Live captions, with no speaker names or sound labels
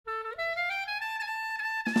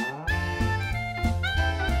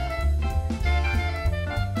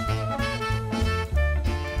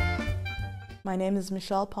My name is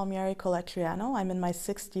Michèle Palmieri-Colatriano. I'm in my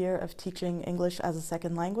 6th year of teaching English as a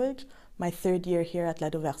second language, my 3rd year here at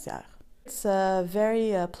Dauversière. It's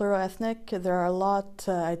very pluro-ethnic. There are a lot,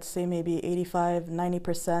 I'd say maybe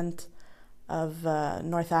 85–90% of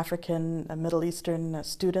North African, Middle Eastern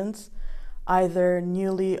students, either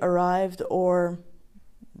newly arrived or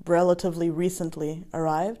relatively recently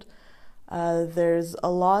arrived. There's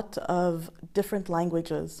a lot of different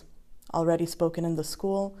languages already spoken in the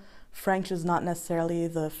school. French is not necessarily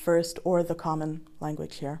the first or the common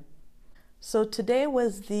language here. So today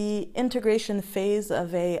was the integration phase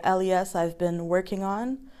of a LES I've been working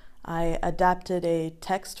on. I adapted a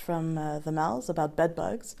text from the MELS about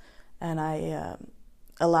bedbugs, and I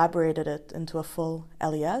elaborated it into a full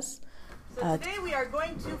LES. So today we are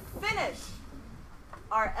going to finish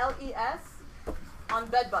our LES on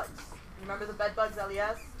bedbugs. Remember the bedbugs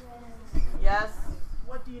LES? Yes.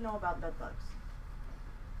 What do you know about bedbugs?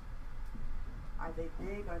 Are they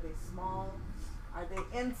big? Are they small? Are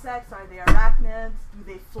they insects? Are they arachnids? Do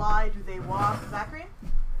they fly? Do they walk? Zachary?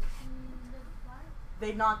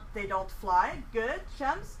 They don't fly. Good.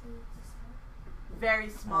 Shems? Very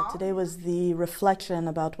small. Today was the reflection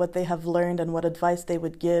about what they have learned and what advice they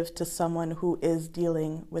would give to someone who is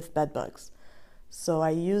dealing with bedbugs. So I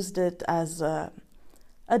used it as a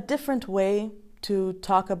different way to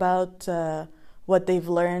talk about what they've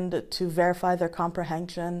learned, to verify their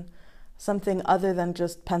comprehension, something other than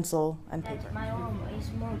just pencil and paper. My room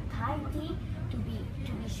is more tidy to be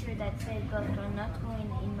sure that bedbugs are not going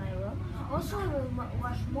in my room. Also, I will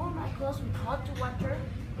wash more my clothes with hot water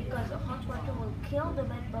because the hot water will kill the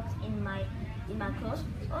bedbugs in my clothes.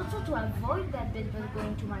 Also, to avoid that bedbug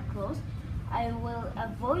going to my clothes, I will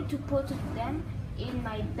avoid to put them in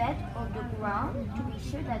my bed or the ground to be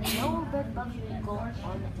sure that no bedbugs will go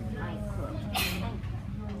on my clothes.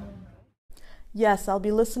 Yes, I'll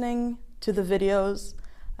be listening to the videos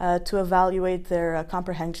to evaluate their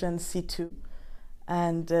comprehension, C2.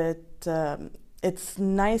 And it's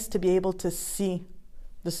nice to be able to see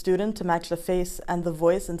the student, to match the face and the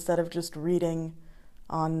voice instead of just reading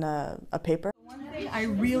on a paper. One thing I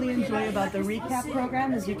really enjoy about the recap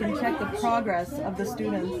program is you can check the progress of the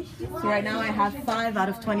students. So right now I have 5 out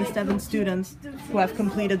of 27 students who have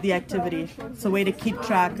completed the activity. It's a way to keep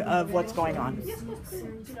track of what's going on.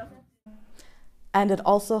 And it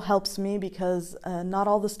also helps me because not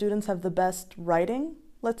all the students have the best writing,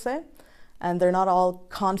 let's say, and they're not all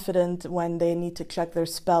confident when they need to check their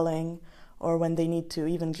spelling or when they need to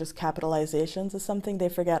even just capitalizations is something they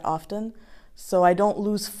forget often. So I don't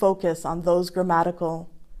lose focus on those grammatical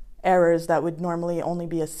errors that would normally only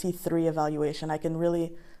be a C3 evaluation. I can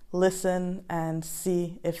really listen and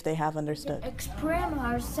see if they have understood. Express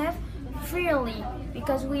ourselves freely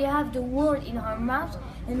because we have the word in our mouth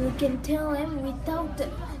and we can tell them without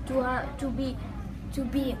to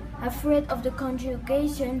be afraid of the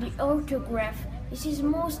conjugation, the orthograph. This is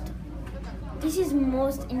most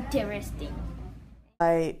interesting.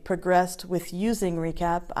 I progressed with using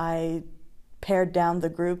recap. I pared down the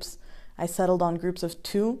groups. I settled on groups of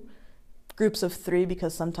 2, groups of 3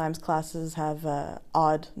 because sometimes classes have an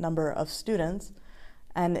odd number of students.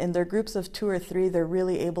 And in their groups of 2 or 3, they're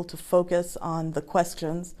really able to focus on the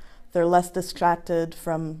questions. They're less distracted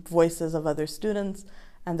from voices of other students,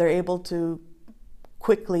 and they're able to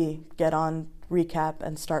quickly get on recap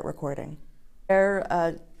and start recording.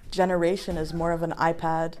 Their generation is more of an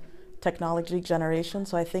iPad technology generation,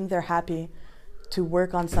 so I think they're happy to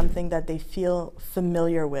work on something that they feel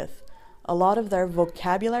familiar with. A lot of their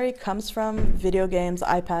vocabulary comes from video games,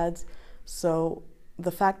 iPads, so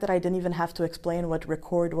the fact that I didn't even have to explain what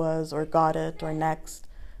record was or got it or next,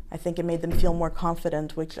 I think it made them feel more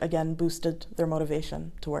confident, which again boosted their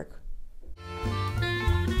motivation to work.